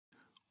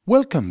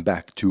Welcome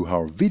back to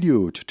our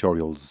video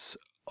tutorials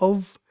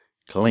of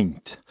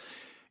Klynt.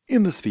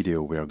 In this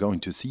video we are going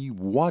to see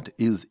what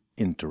is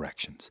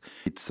interactions.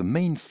 It's a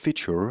main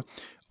feature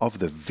of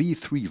the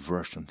V3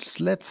 versions.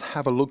 Let's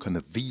have a look on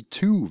the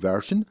V2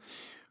 version.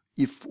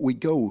 If we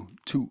go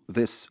to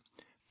this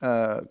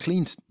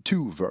Klynt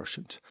 2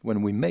 version,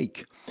 when we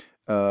make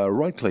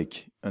right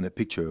click on a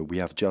picture, we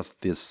have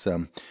just this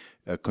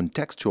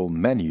contextual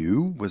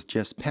menu with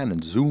just pan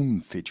and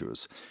zoom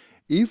features.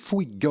 If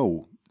we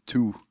go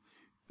to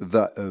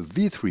the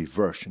V3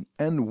 version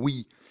and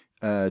we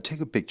take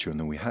a picture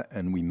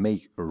and we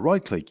make a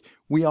right click,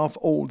 we have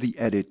all the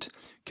edit,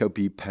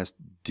 copy, paste,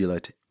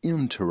 delete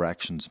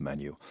interactions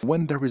menu.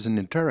 When there is an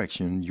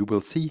interaction, you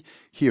will see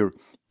here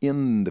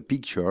in the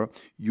picture,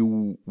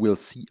 you will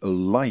see a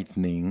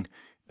lightning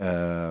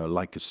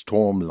like a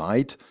storm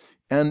light,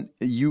 and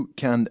you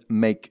can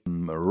make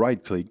a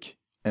right click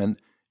and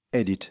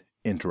edit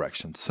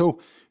interaction. So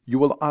you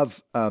will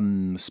have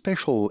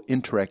special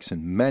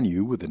interaction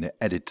menu with an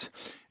edit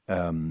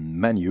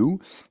menu,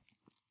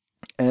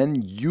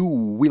 and you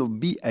will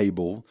be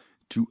able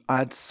to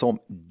add some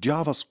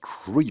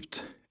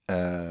JavaScript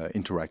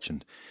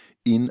interaction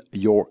in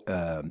your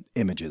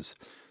images.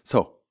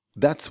 So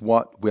that's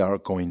what we are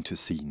going to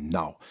see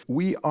now.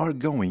 We are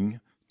going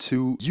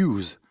to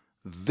use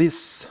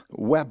this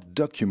web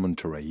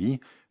documentary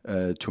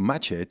to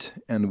match it,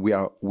 and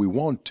we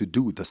want to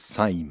do the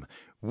same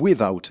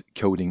without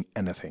coding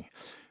anything.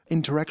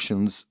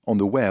 Interactions on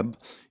the web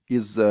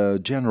is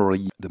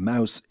generally the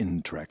mouse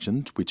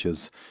interaction, which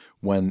is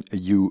when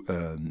you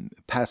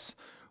pass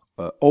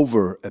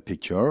over a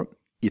picture,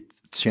 it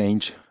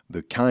changes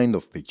the kind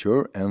of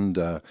picture, and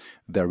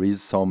there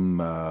is some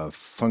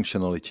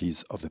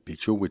functionalities of the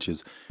picture, which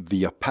is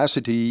the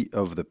opacity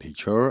of the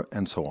picture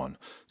and so on.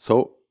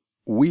 So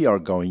we are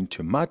going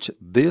to match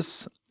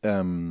this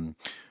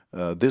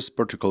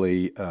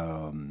particularly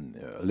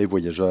Les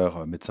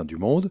Voyageurs Médecins du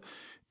Monde,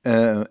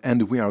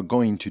 and we are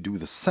going to do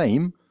the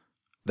same.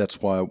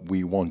 That's why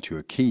we want to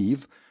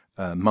achieve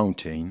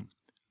mountain,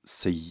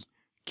 sea,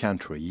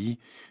 country,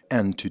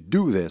 and to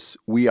do this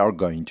we are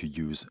going to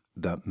use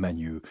the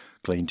menu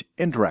Klynt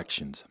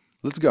Interactions.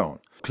 Let's go on.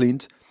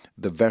 Klynt,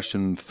 the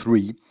version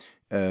 3,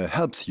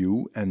 helps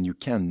you, and you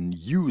can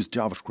use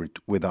JavaScript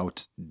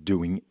without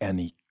doing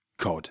any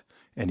coding.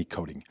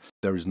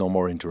 There is no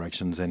more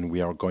interactions, and we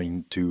are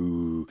going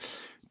to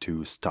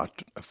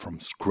start from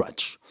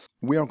scratch.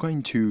 We are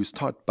going to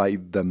start by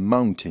the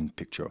mountain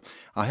picture.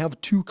 I have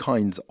two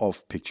kinds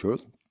of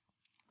pictures.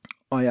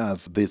 I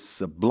have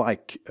this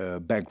black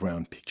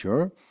background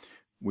picture,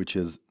 which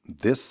is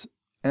this,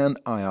 and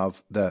I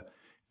have the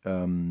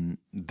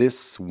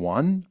this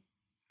one.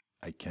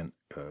 I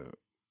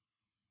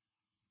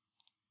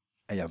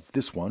have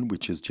this one,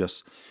 which is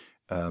just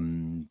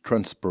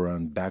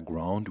transparent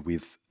background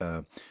with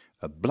a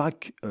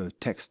black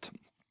text.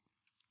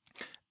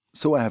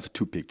 So I have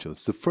two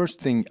pictures. The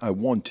first thing I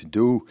want to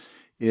do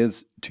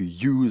is to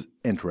use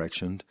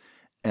interaction,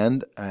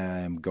 and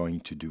I'm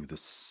going to do the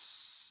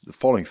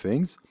following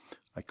things.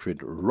 I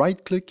create a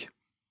right click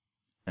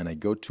and I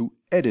go to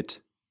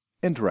edit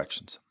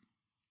interactions.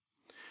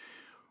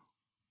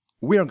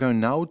 We are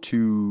going now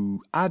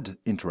to add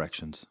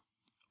interactions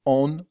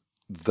on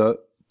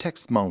the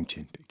text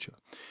mountain picture.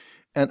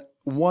 And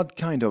what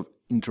kind of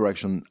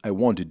interaction I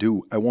want to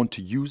do? I want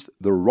to use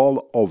the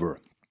rollover.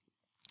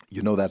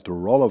 You know that the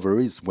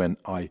rollover is when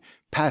I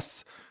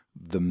pass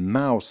the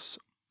mouse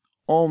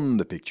on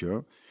the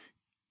picture.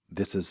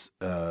 This is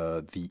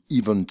the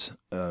event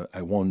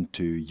I want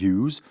to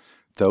use,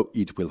 though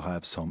it will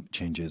have some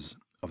changes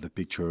of the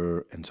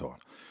picture and so on.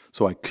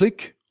 So I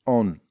click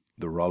on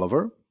the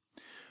rollover.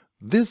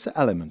 This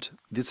element,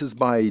 this is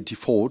by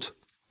default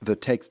the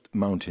text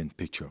mountain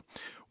picture.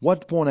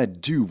 What want I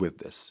do with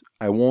this?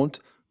 I want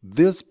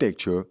this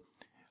picture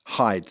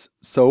hides.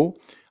 So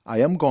I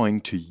am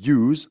going to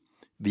use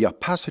the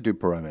opacity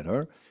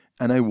parameter,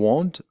 and I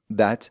want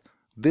that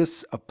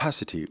this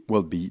opacity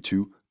will be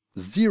to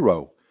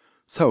 0.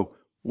 So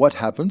what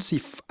happens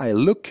if I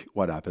look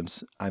what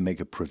happens? I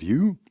make a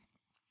preview,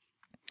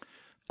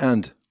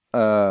 and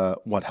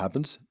what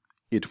happens?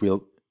 It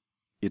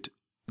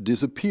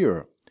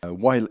disappear.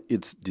 While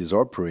it's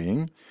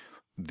disappearing,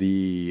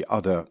 the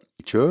other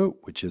picture,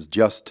 which is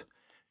just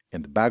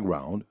in the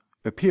background,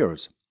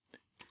 appears.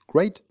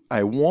 Great.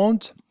 I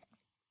want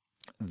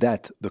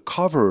that the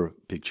cover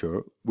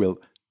picture will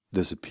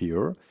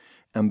disappear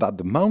and that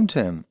the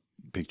mountain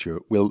picture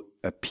will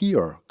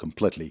appear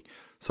completely.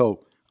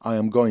 So I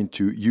am going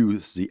to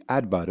use the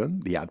add button,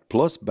 the add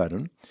plus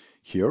button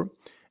here,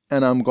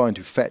 and I'm going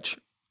to fetch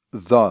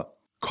the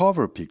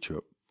cover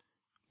picture.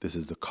 This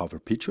is the cover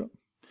picture,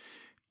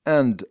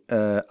 and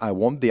I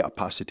want the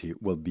opacity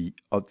will be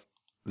of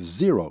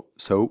 0,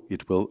 so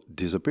it will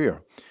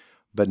disappear.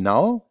 But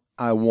now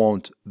I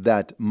want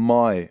that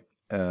my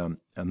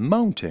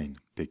mountain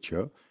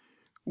picture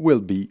will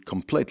be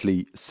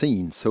completely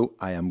seen, so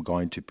I am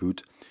going to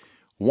put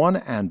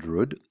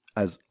 100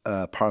 as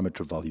a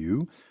parameter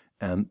value,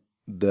 and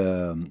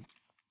the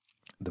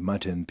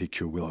mountain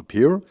picture will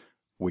appear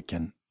we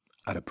can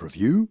add a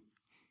preview.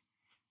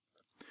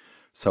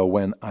 So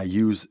when I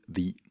use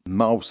the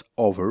mouse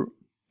over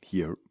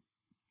here,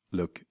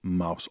 look,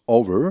 mouse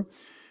over,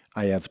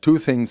 I have two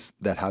things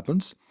that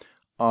happens.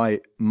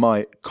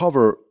 My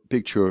cover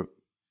picture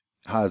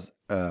has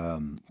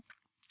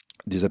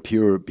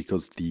disappeared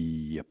because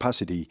the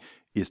opacity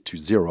is to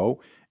 0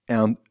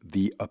 and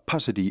the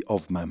opacity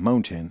of my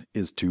mountain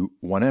is to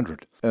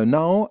 100.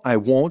 Now I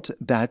want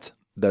that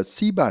the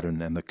C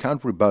button and the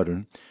country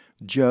button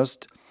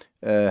just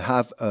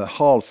have a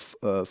half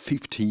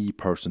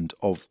 50%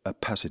 of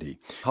opacity.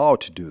 How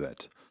to do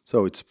that?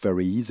 So it's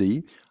very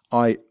easy.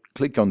 I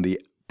click on the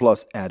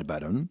plus add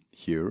button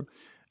here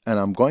and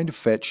I'm going to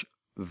fetch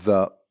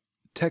the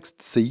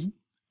text C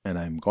and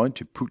I'm going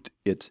to put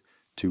it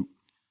to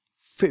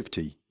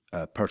 50%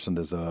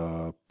 as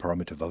a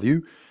parameter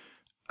value.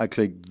 I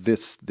click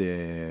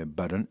the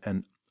button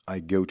and I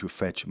go to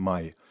fetch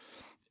my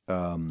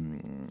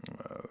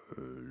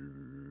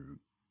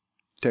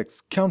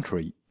text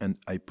country and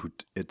I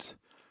put it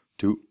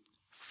to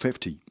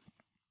 50%.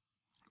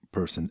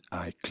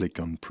 I click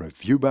on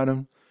preview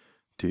button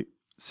to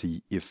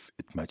see if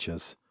it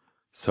matches.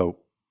 So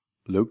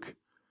look,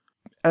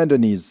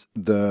 underneath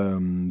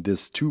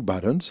these two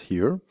buttons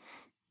here,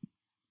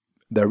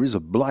 there is a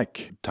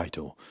black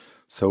title.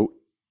 So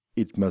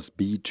it must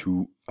be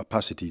to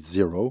opacity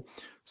 0.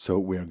 So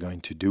we are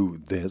going to do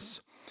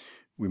this.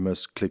 We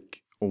must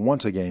click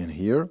once again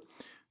here,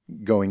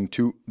 going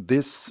to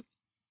this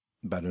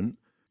button,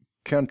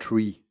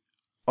 country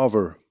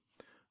over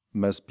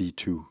must be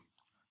to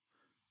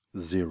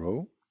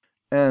 0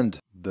 and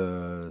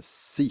the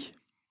C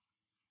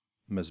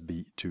must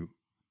be to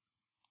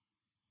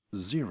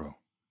 0.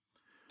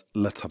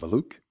 Let's have a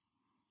look.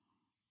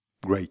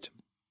 Great.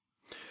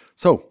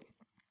 So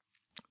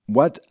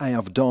what I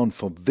have done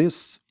for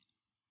this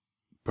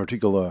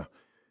particular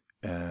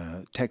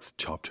text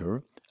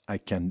chapter, I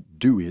can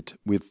do it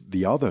with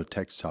the other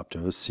text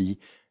chapter, C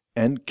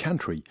and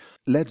country.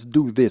 Let's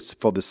do this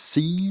for the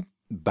C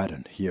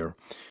button here.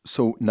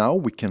 So now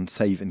we can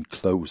save and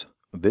close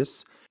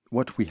this.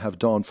 What we have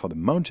done for the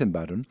mountain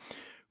button,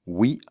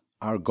 we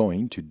are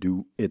going to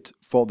do it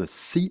for the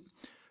C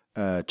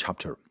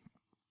chapter.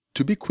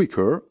 To be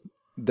quicker,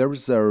 there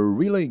is a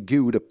really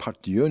good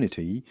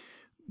opportunity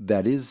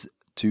that is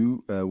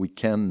to we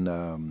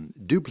can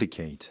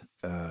duplicate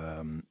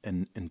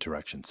an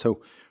interaction.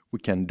 So we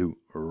can do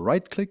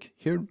right click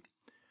here,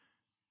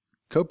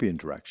 copy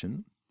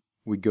interaction,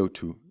 we go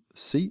to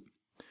C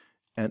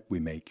and we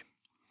make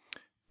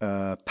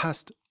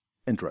past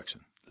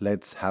interaction.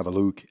 Let's have a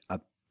look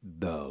at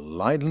the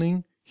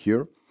lightning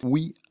here.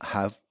 We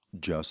have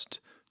just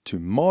to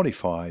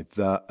modify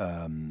the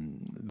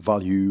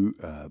value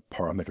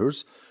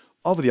parameters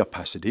of the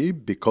opacity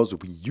because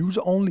we use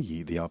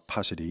only the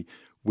opacity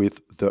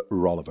with the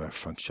roller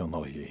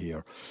functionality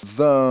here.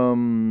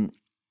 The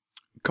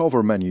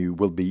cover menu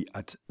will be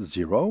at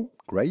 0,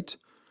 great.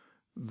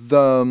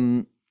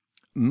 The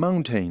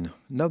mountain,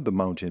 not the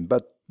mountain,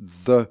 but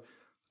the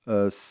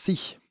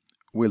C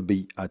will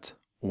be at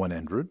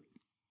 100,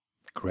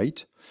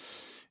 great.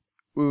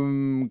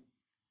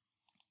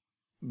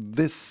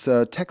 This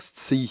text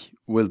C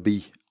will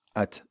be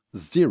at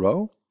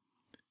 0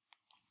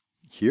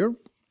 here.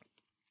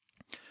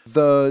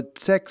 The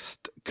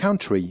text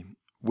country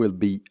will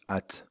be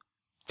at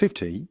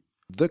 50.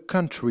 The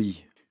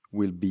country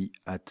will be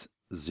at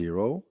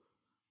 0.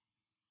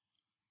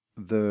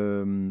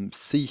 The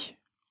C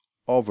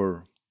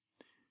over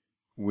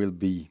will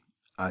be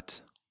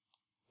at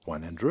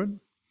 100.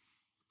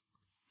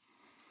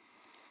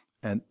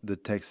 And the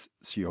text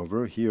C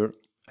over here,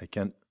 I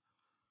can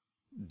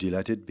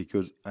delete it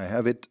because I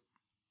have it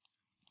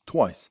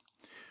twice.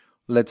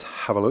 Let's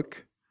have a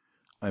look.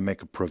 I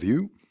make a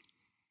preview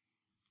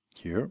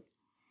here.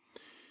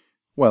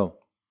 Well,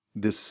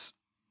 this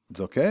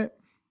is okay.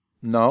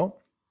 Now,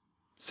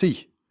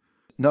 C.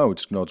 No,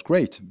 it's not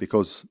great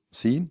because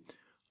see,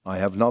 I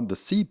have not the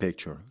C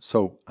picture,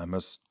 so I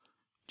must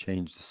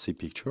change the C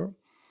picture.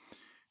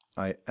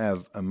 I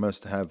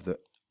must have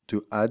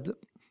to add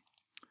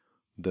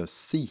the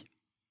C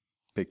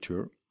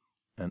picture,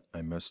 and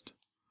I must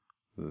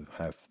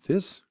have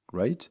this,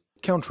 great.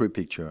 Country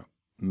picture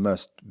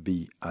must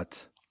be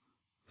at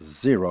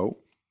 0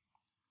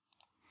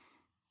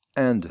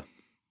 and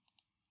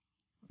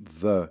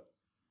the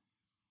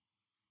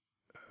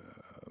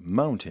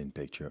mountain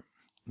picture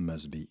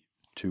must be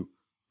to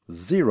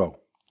 0.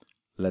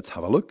 Let's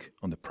have a look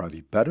on the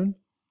preview button.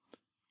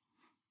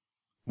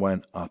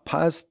 When I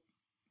pass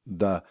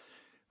the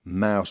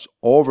mouse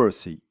over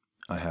C,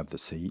 I have the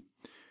C.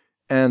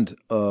 And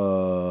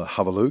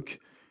have a look,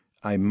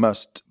 I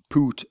must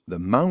put the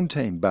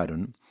mountain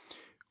button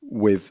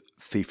with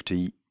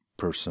 50%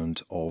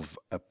 of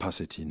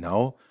opacity.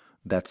 Now,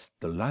 that's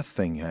the last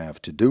thing I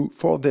have to do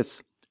for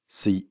this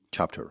C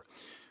chapter.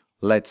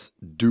 Let's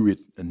do it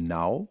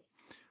now.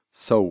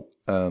 So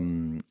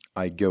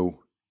I go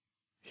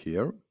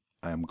here.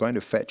 I'm going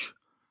to fetch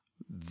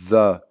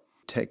the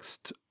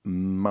text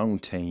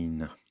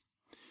mountain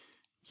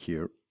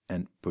here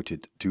and put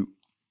it to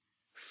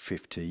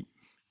 50%.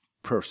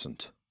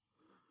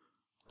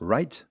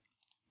 Right,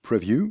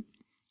 preview.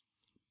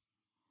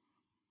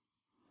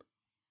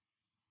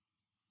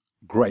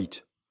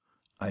 Great.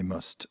 I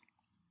must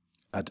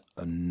add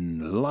a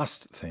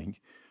last thing,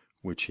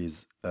 which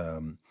is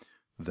the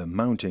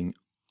mounting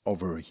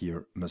over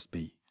here must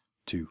be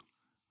to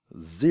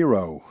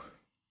 0.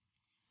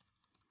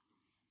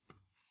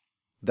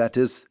 That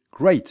is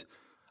great.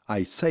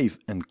 I save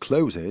and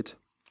close it.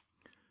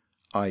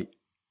 I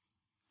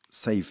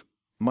save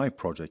my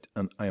project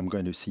and I am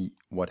going to see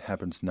what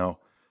happens now.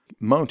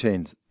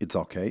 Mountains, it's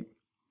okay.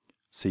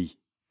 See,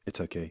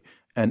 it's okay.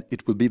 And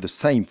it will be the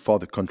same for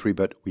the country,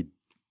 but we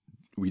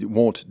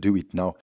won't do it now